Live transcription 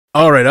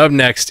All right, up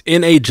next,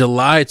 in a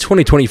July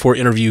 2024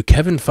 interview,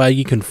 Kevin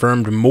Feige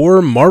confirmed more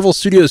Marvel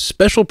Studios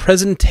special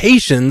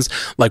presentations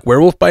like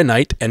Werewolf by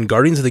Night and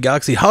Guardians of the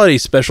Galaxy Holiday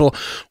Special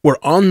were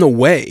on the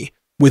way,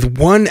 with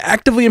one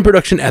actively in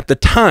production at the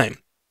time.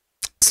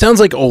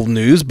 Sounds like old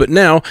news, but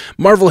now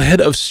Marvel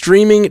head of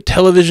streaming,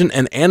 television,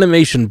 and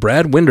animation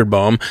Brad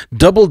Winderbaum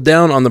doubled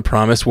down on the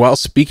promise while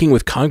speaking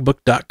with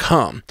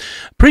comicbook.com.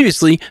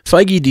 Previously,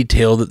 Feige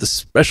detailed that the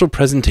special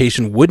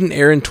presentation wouldn't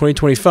air in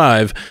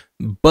 2025,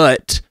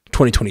 but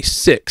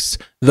 2026,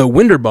 though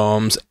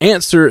Winderbaum's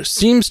answer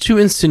seems to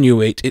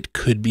insinuate it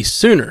could be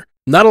sooner.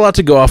 Not a lot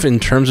to go off in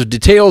terms of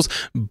details,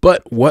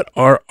 but what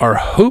are our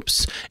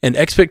hopes and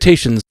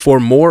expectations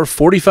for more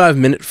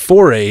 45-minute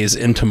forays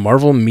into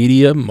Marvel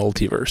Media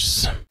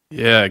Multiverse?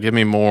 Yeah, give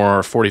me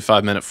more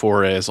 45-minute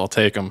forays. I'll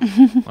take them.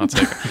 I'll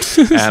take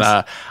them.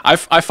 And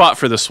I fought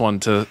for this one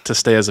to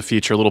stay as a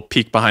feature. A little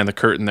peek behind the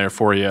curtain there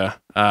for you.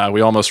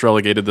 We almost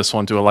relegated this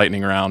one to a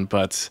lightning round,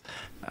 but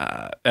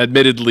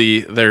admittedly,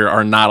 there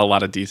are not a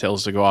lot of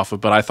details to go off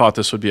of, but I thought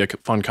this would be a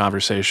fun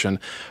conversation,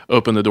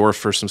 open the door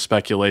for some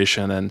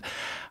speculation, and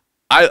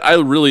I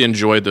really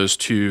enjoyed those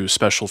two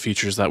special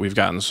features that we've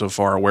gotten so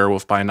far,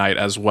 Werewolf by Night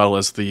as well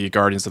as the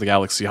Guardians of the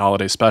Galaxy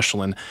Holiday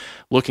Special, and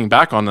looking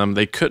back on them,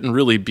 they couldn't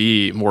really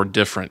be more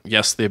different.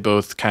 Yes, they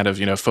both kind of,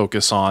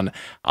 focus on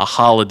a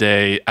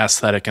holiday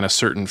aesthetic and a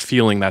certain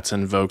feeling that's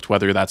invoked,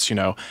 whether that's,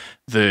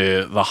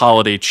 the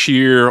holiday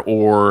cheer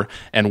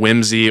and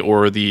whimsy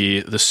or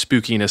the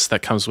spookiness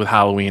that comes with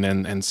Halloween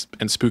and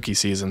spooky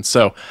season.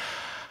 So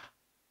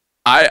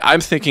I'm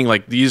thinking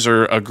like these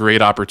are a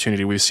great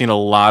opportunity. We've seen a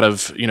lot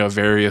of,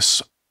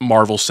 various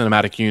Marvel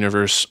Cinematic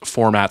Universe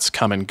formats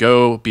come and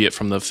go, be it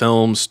from the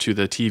films to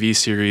the TV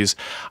series.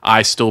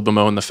 I still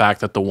bemoan the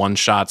fact that the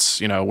one-shots,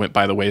 went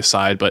by the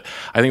wayside, but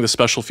I think the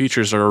special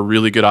features are a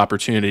really good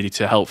opportunity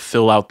to help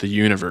fill out the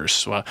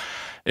universe.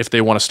 If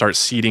they want to start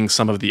seeding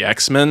some of the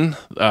X-Men,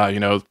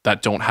 that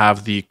don't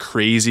have the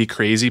crazy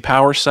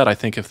power set, I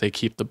think if they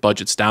keep the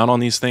budgets down on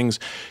these things,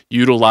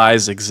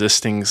 utilize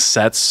existing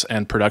sets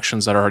and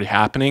productions that are already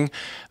happening,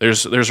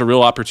 there's a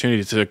real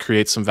opportunity to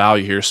create some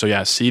value here. So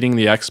yeah, seeding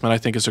the X-Men I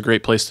think is a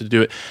great place to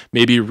do it.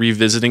 Maybe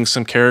revisiting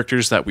some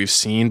characters that we've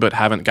seen but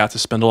haven't got to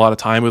spend a lot of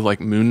time with, like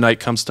Moon Knight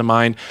comes to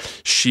mind,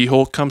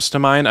 She-Hulk comes to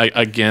mind.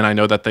 I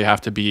know that they have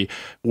to be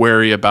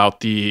wary about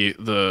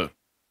the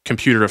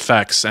computer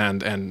effects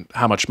and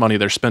how much money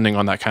they're spending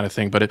on that kind of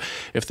thing. But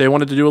if they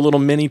wanted to do a little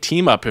mini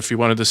team up, if you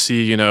wanted to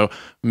see,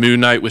 Moon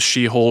Knight with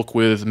She-Hulk,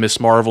 with Miss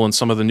Marvel and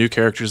some of the new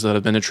characters that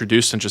have been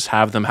introduced and just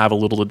have them have a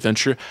little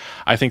adventure,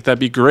 I think that'd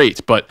be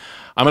great. But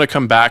I'm going to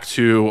come back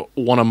to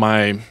one of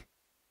my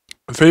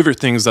favorite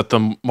things that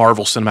the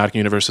Marvel Cinematic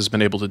Universe has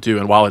been able to do.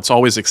 And while it's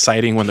always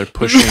exciting when they're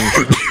pushing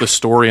the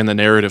story and the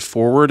narrative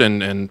forward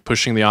and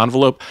pushing the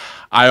envelope,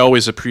 I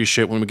always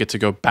appreciate when we get to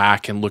go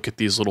back and look at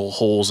these little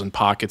holes and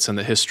pockets in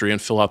the history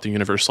and fill out the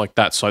universe like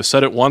that. So I've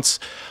said it once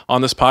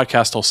on this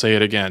podcast, I'll say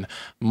it again.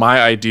 My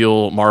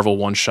ideal Marvel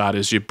one-shot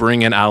is you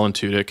bring in Alan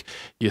Tudyk,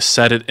 you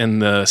set it in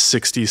the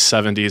 60s,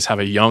 70s, have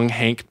a young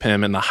Hank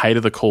Pym in the height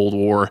of the Cold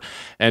War,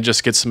 and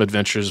just get some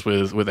adventures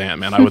with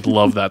Ant-Man. I would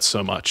love that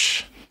so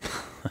much.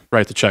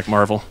 Write the check,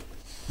 Marvel.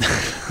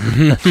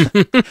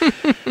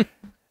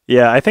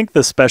 Yeah, I think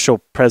the special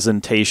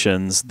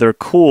presentations, they're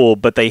cool,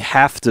 but they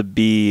have to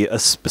be a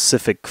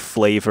specific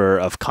flavor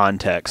of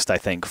context, I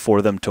think,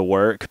 for them to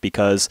work.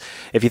 Because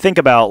if you think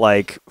about,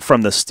 like,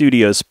 from the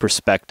studio's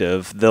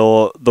perspective,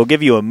 they'll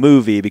give you a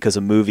movie because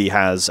a movie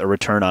has a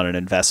return on an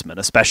investment,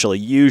 especially,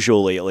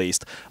 usually at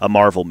least, a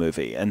Marvel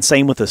movie. And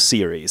same with a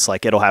series.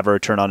 Like, it'll have a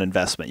return on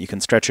investment. You can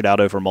stretch it out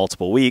over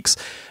multiple weeks.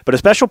 But a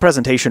special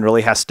presentation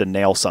really has to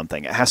nail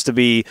something. It has to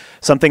be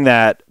something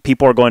that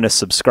people are going to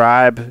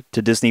subscribe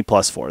to Disney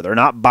Plus for. They're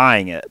not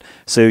buying it.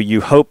 So you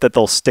hope that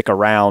they'll stick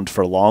around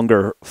for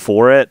longer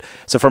for it.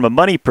 So from a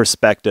money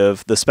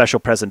perspective, the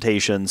special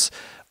presentations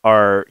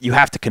you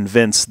have to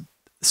convince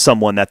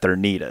someone that they're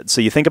needed.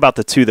 So you think about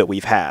the two that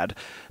we've had.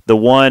 The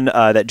one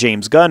that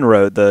James Gunn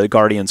wrote, the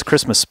Guardians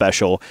Christmas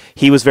special,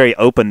 he was very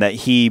open that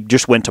he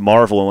just went to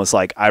Marvel and was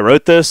like, I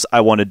wrote this,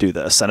 I want to do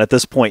this. And at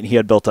this point, he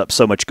had built up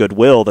so much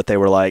goodwill that they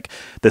were like,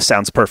 this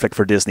sounds perfect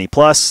for Disney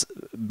Plus.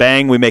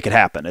 Bang, we make it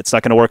happen. It's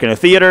not going to work in a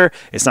theater.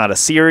 It's not a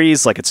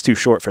series. Like, it's too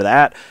short for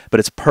that, but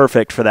it's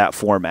perfect for that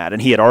format.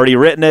 And he had already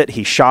written it.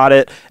 He shot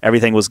it.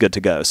 Everything was good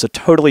to go. So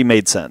totally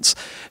made sense.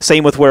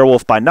 Same with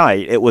Werewolf by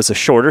Night. It was a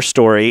shorter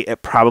story.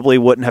 It probably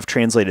wouldn't have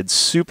translated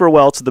super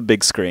well to the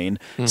big screen.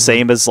 Mm-hmm.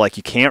 Same as, like,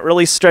 you can't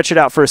really stretch it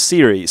out for a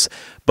series,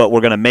 but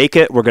we're going to make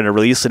it. We're going to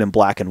release it in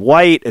black and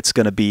white. It's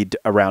going to be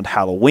around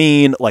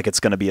Halloween. Like, it's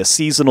going to be a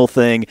seasonal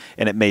thing,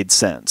 and it made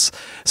sense.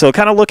 So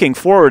kind of looking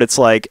forward, it's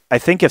like, I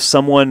think if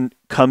someone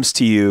comes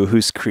to you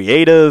who's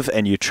creative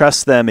and you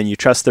trust them and you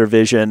trust their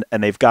vision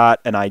and they've got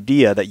an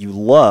idea that you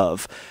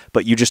love,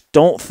 but you just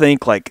don't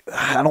think, like,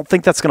 I don't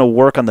think that's going to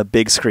work on the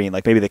big screen.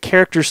 Like, maybe the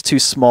character's too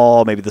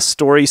small, maybe the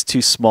story's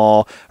too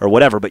small or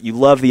whatever, but you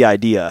love the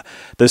idea.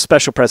 Those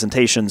special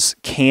presentations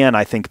can,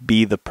 I think,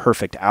 be the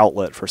perfect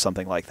outlet for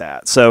something like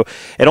that. So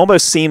it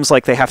almost seems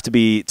like they have to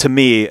be, to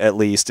me at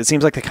least, it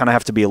seems like they kind of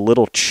have to be a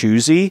little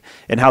choosy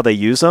in how they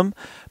use them.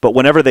 But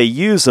whenever they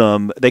use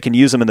them, they can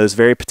use them in those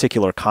very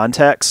particular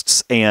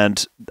contexts,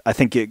 and I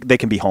think they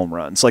can be home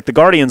runs. Like the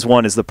Guardians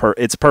one is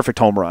it's a perfect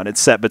home run. It's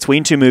set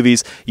between two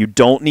movies. You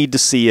don't need to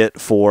see it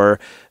for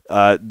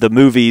the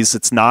movies.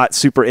 It's not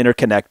super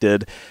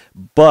interconnected,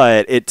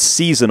 but it's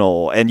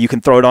seasonal, and you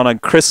can throw it on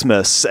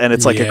Christmas, and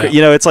it's like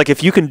it's like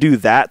if you can do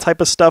that type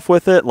of stuff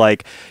with it,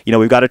 like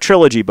we've got a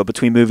trilogy, but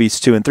between movies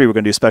 2 and 3 we're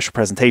going to do a special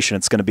presentation.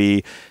 It's going to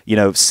be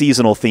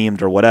seasonal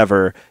themed or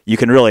whatever. You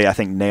can really, I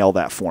think, nail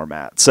that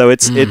format. So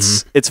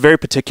it's very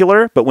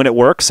particular, but when it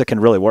works, it can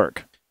really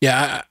work.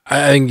 Yeah,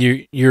 I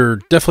think you're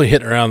definitely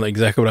hitting around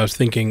exactly what I was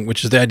thinking,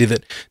 which is the idea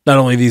that not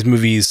only these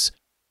movies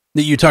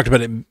that you talked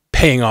about it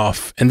paying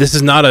off, and this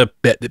is not a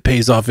bet that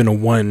pays off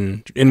in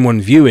one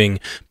viewing,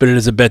 but it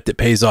is a bet that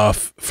pays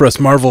off for us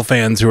Marvel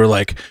fans who are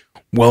like,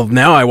 well,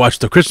 now I watch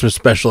the Christmas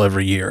special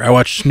every year. I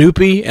watch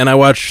Snoopy and I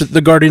watch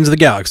the Guardians of the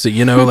Galaxy.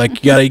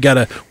 Like you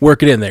gotta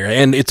work it in there,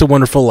 and It's a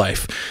Wonderful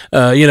Life.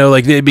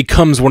 Like it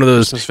becomes one of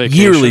those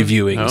yearly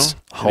viewings.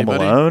 No? Home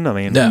Alone. I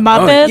mean,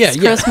 Muppets,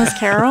 Christmas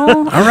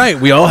Carol. All right,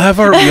 we all have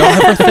our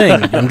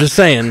thing. I'm just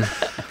saying.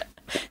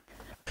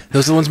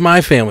 Those are the ones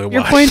my family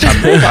watched.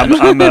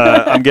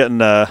 I'm getting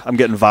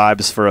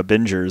vibes for a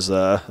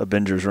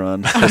Bingers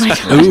run.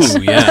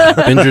 Ooh, yeah,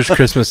 Bingers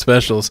Christmas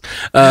specials.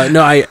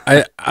 No,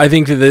 I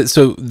think that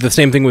so the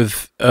same thing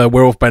with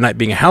Werewolf by Night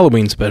being a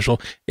Halloween special.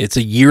 It's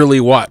a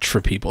yearly watch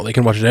for people. They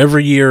can watch it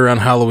every year on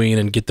Halloween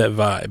and get that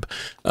vibe.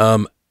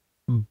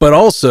 But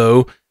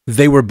also,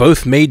 they were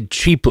both made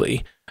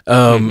cheaply.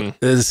 Talking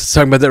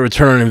about that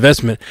return on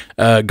investment.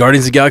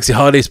 Guardians of the Galaxy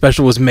Holiday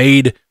Special was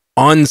made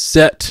on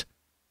set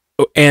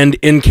and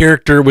in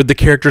character with the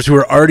characters who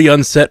are already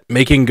on set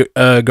making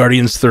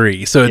Guardians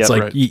 3. So it's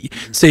you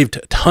saved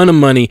a ton of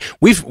money.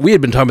 We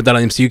had been talking about that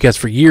on MCU Cast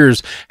for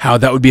years, how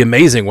that would be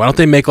amazing. Why don't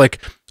they make like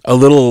a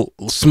little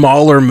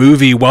smaller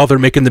movie while they're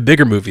making the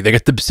bigger movie? They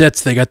got the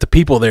sets, they got the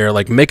people there.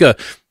 Like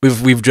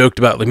we've joked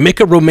about like make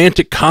a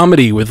romantic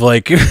comedy with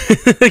like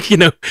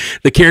the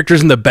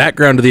characters in the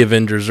background of the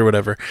Avengers or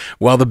whatever,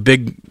 while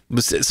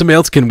somebody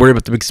else can worry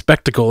about the big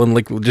spectacle and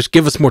like just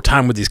give us more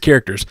time with these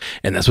characters.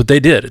 And that's what they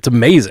did. It's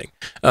amazing.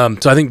 So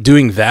I think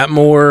doing that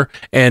more,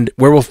 and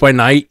Werewolf by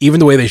Night, even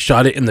the way they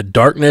shot it in the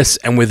darkness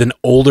and with an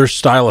older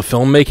style of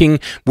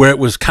filmmaking where it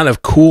was kind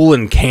of cool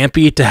and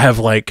campy to have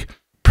like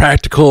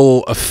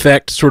practical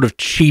effect, sort of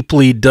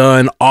cheaply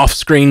done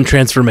off-screen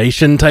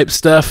transformation type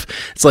stuff.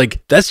 It's like,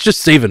 that's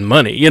just saving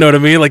money. You know what I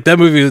mean? Like that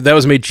movie that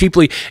was made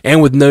cheaply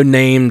and with no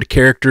named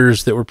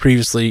characters that were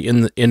previously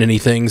in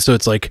anything. So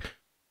it's like,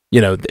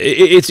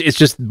 it's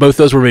just both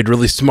those were made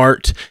really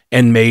smart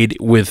and made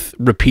with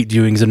repeat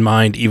viewings in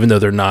mind, even though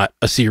they're not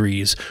a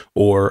series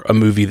or a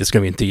movie that's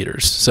going to be in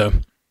theaters. So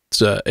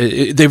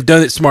they've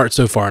done it smart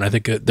so far, and I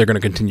think they're going to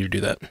continue to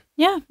do that.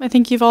 Yeah, I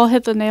think you've all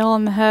hit the nail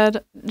on the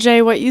head.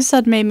 Jay, what you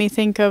said made me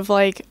think of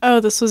like, oh,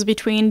 this was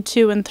between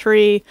 2 and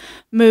 3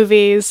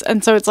 movies,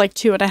 and so it's like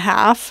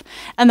 2.5.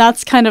 And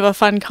that's kind of a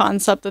fun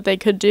concept that they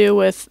could do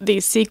with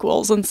these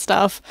sequels and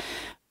stuff.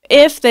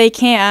 If they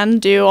can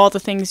do all the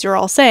things you're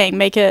all saying,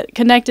 make it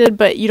connected,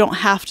 but you don't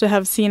have to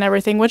have seen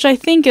everything, which I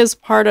think is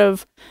part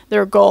of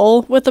their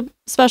goal with the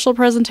special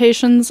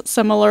presentations,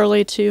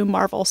 similarly to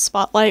Marvel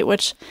Spotlight,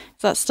 which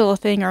is that still a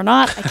thing or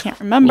not? I can't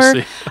remember.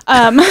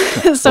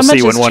 We'll so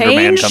much has Wonder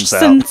Man changed comes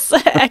since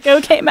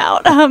Echo came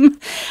out.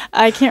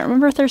 I can't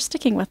remember if they're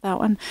sticking with that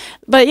one.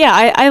 But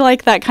yeah, I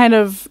like that kind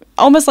of,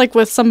 almost like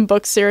with some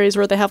book series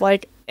where they have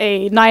like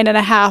a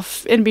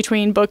 9.5 in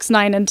between books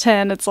 9 and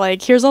 10. It's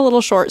like, here's a little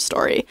short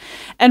story.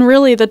 And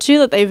really the two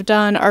that they've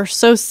done are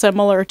so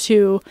similar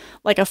to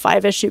like a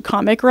 5-issue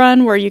comic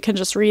run where you can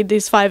just read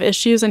these 5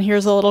 issues and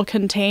here's a little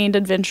contained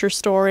adventure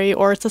story,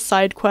 or it's a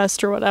side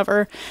quest or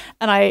whatever.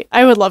 And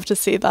I would love to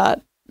see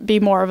that be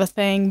more of a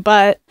thing.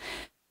 But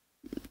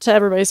to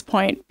everybody's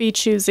point, be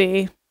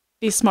choosy,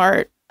 be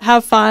smart,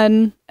 have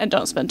fun, and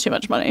don't spend too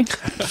much money.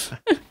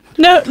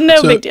 No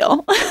big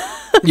deal.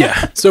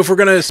 Yeah. So if we're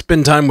going to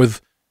spend time with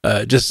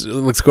just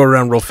let's go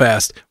around real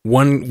fast.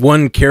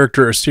 One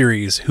character or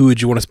series, who would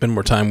you want to spend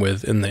more time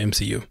with in the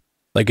MCU?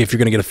 Like if you're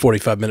going to get a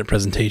 45-minute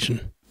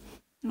presentation.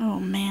 Oh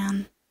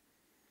man,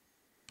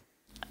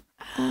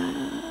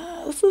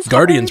 this is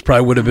Guardians hard.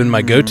 probably would have been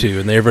my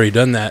go-to, and they've already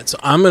done that. So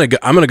I'm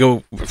gonna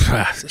go.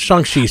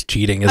 Shang-Chi's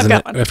cheating, isn't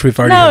it? After we've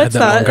already had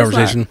that long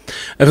conversation,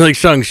 I feel like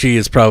Shang-Chi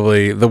is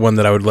probably the one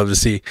that I would love to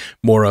see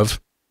more of.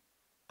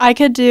 I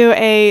could do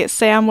a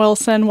Sam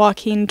Wilson,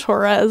 Joaquin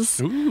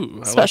Torres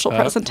special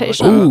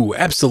presentation. Ooh,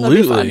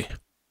 absolutely.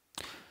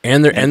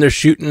 And they're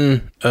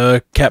shooting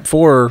Cap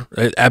 4.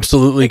 It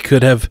absolutely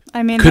could have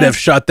have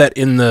shot that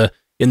in the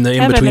in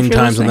between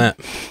times on that.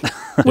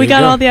 We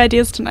got all the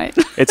ideas tonight.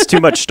 It's too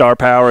much star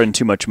power and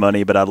too much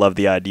money, but I love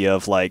the idea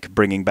of like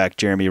bringing back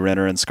Jeremy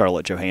Renner and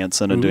Scarlett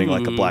Johansson and doing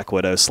like a Black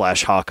Widow /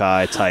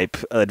 Hawkeye type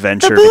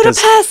adventure,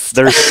 because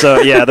there's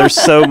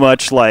so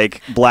much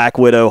like Black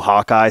Widow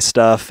Hawkeye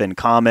stuff in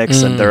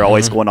comics, and they're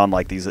always going on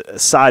like these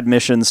side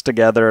missions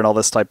together and all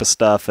this type of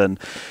stuff. And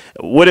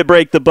would it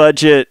break the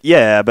budget?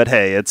 Yeah, but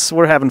hey,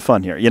 we're having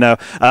fun here, you know.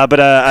 But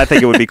I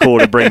think it would be cool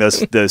to bring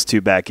those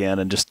two back in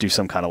and just do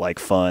some kind of like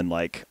fun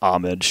like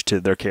homage to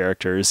their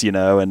characters, you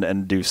know,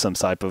 and do some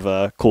type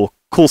of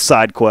cool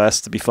side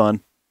quest to be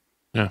fun.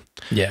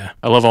 Yeah.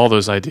 I love all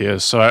those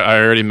ideas. So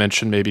I already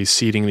mentioned maybe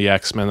seeding the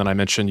X-Men, and I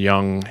mentioned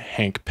young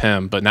Hank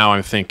Pym, but now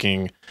I'm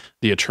thinking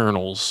the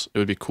Eternals. It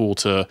would be cool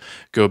to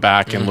go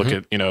back and look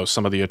at, you know,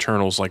 some of the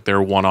Eternals, like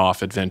their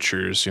one-off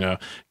adventures, you know,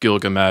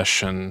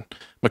 Gilgamesh and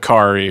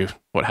Makari,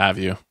 what have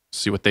you.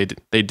 See what they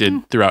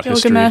did throughout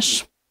Gilgamesh.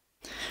 History.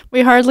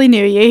 We hardly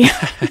knew ye.